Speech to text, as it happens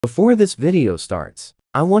Before this video starts,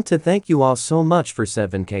 I want to thank you all so much for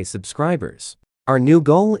 7K subscribers. Our new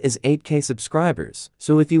goal is 8K subscribers,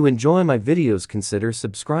 so if you enjoy my videos, consider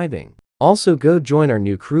subscribing. Also go join our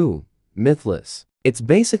new crew, Mythless. It's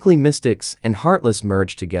basically Mystics and Heartless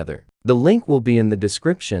merged together. The link will be in the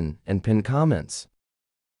description and pinned comments.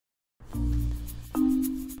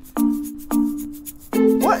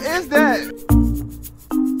 What is that?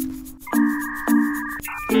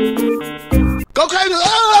 Go crazy!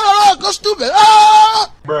 Ah! Go stupid!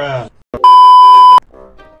 Ah! Bruh.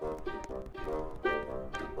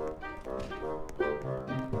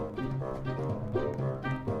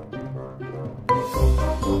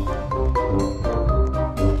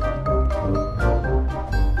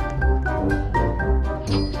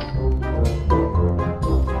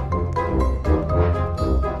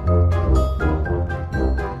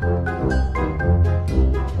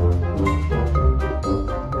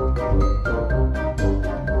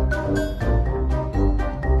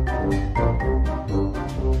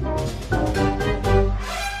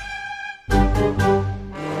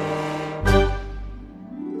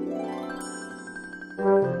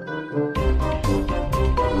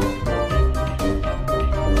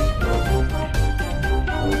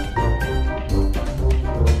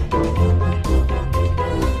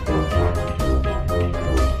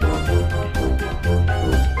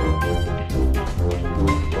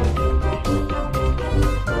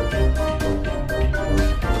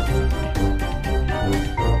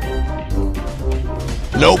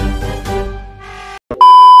 Nope.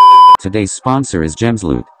 Today's sponsor is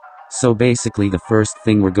GemsLoot. So basically the first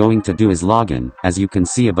thing we're going to do is log in. As you can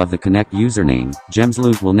see above the Connect username,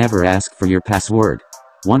 GemsLoot will never ask for your password.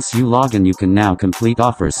 Once you log in, you can now complete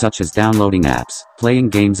offers such as downloading apps, playing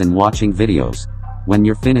games and watching videos. When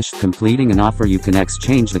you're finished completing an offer, you can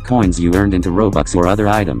exchange the coins you earned into Robux or other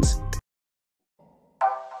items.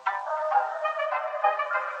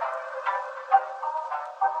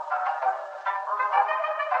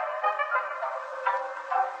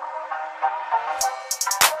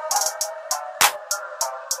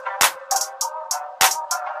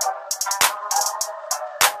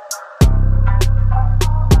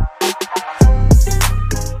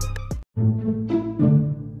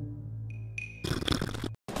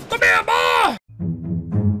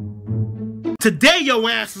 Today your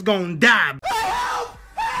ass is gonna die.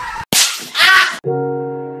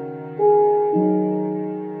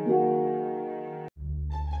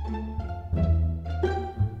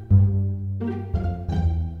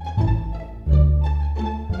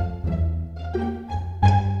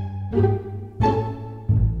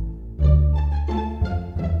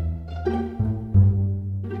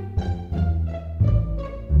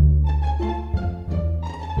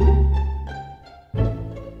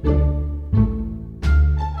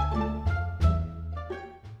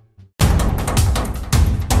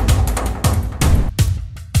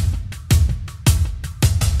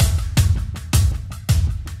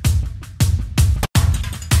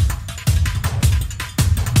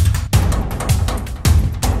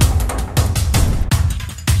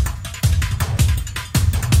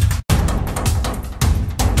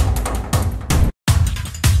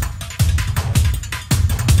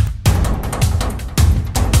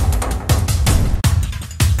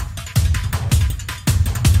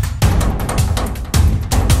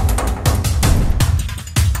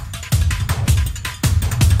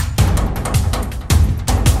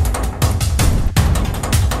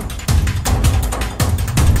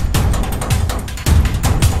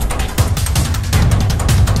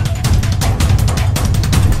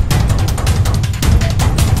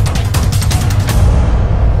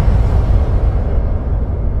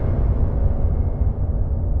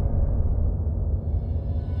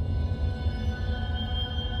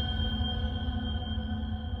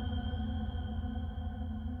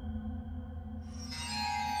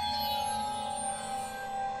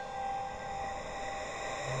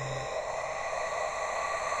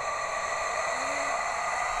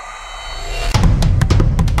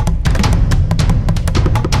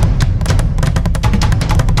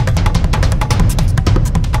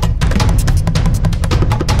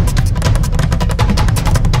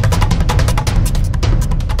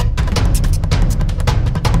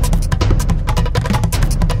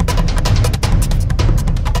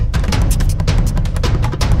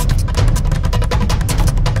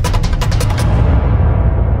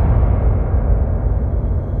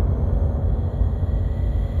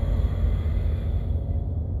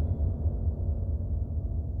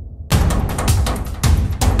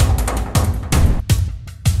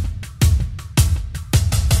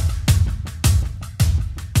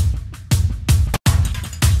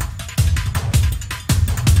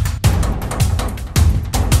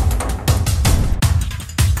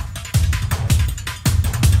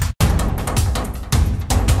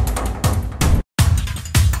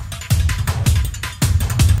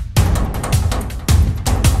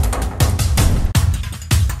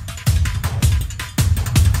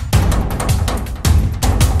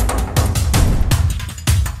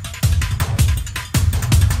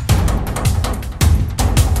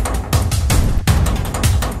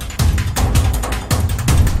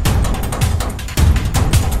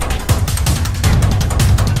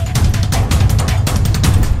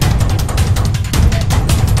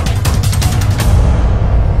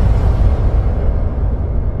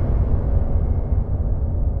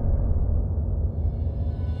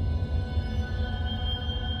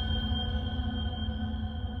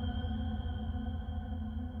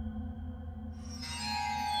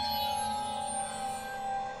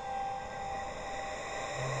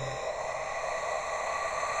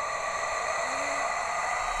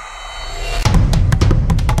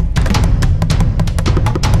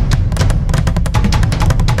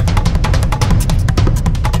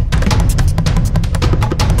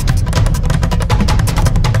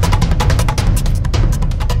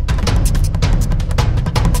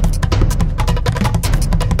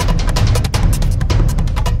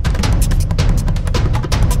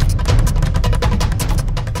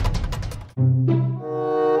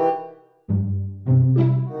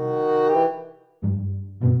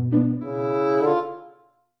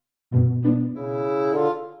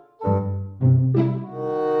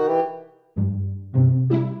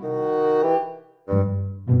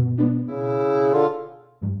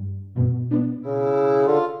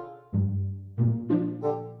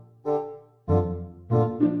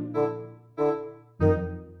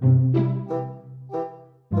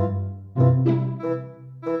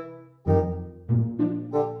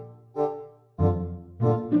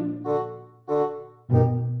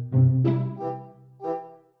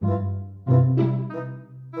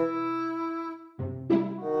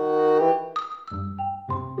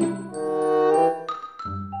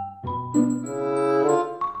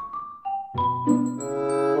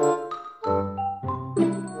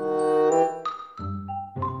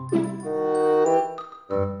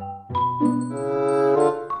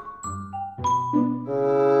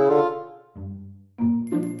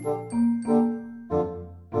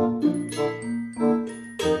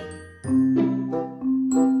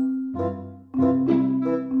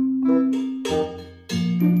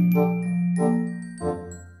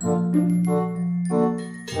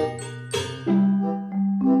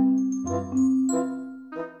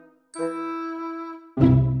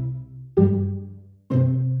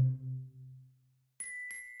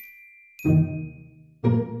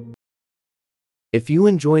 If you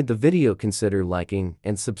enjoyed the video, consider liking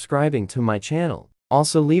and subscribing to my channel.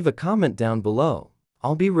 Also leave a comment down below.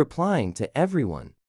 I'll be replying to everyone.